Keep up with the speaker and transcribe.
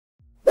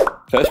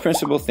First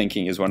principle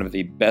thinking is one of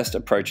the best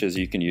approaches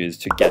you can use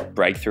to get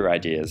breakthrough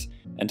ideas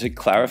and to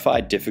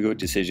clarify difficult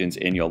decisions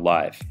in your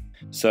life.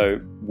 So,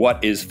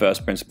 what is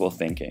first principle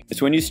thinking?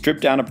 It's when you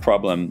strip down a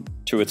problem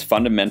to its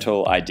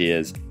fundamental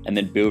ideas and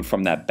then build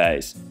from that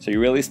base. So you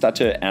really start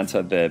to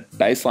answer the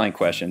baseline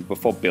questions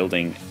before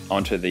building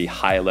onto the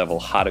higher level,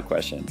 harder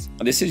questions.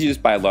 This is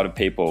used by a lot of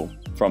people,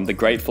 from the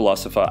great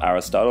philosopher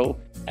Aristotle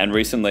and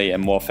recently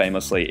and more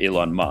famously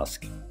Elon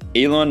Musk.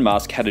 Elon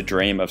Musk had a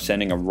dream of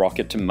sending a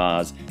rocket to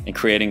Mars and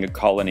creating a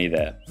colony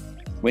there.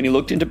 When he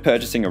looked into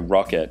purchasing a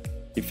rocket,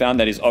 he found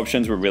that his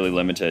options were really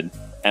limited,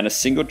 and a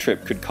single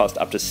trip could cost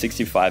up to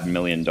 $65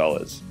 million.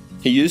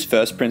 He used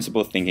first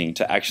principle thinking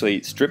to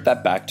actually strip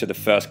that back to the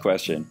first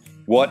question: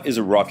 what is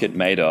a rocket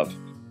made of?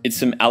 It's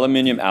some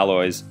aluminium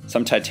alloys,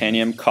 some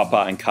titanium,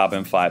 copper, and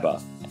carbon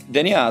fiber.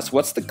 Then he asked,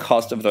 what's the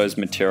cost of those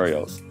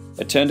materials?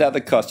 It turned out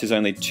the cost is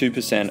only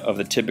 2% of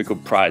the typical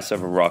price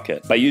of a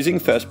rocket. By using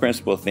first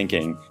principle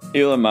thinking,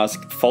 Elon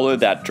Musk followed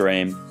that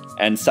dream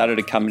and started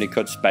a company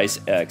called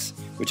SpaceX,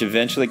 which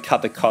eventually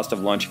cut the cost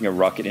of launching a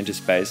rocket into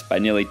space by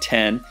nearly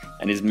 10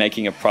 and is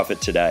making a profit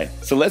today.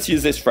 So let's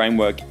use this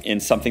framework in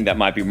something that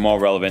might be more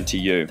relevant to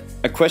you.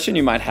 A question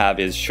you might have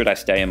is, should I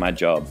stay in my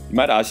job? You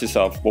might ask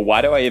yourself, well,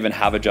 why do I even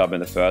have a job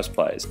in the first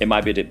place? It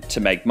might be to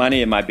make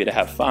money, it might be to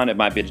have fun, it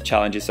might be to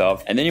challenge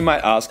yourself. And then you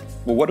might ask,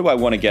 well, what do I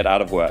want to get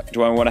out of work?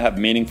 Do I want to have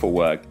meaningful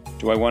work?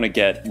 Do I want to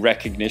get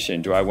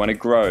recognition? Do I want to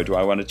grow? Do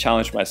I want to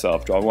challenge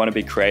myself? Do I want to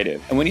be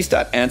creative? And when you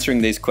start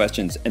answering these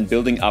questions and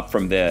building up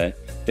from there,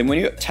 then when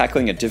you're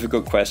tackling a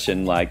difficult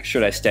question like,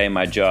 should I stay in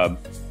my job?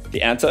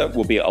 The answer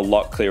will be a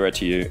lot clearer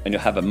to you and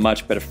you'll have a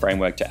much better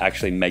framework to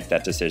actually make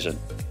that decision.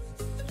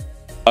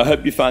 I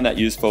hope you find that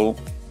useful.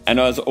 And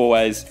as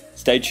always,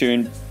 stay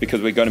tuned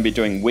because we're going to be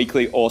doing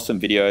weekly awesome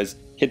videos.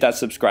 Hit that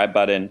subscribe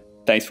button.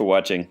 Thanks for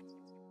watching.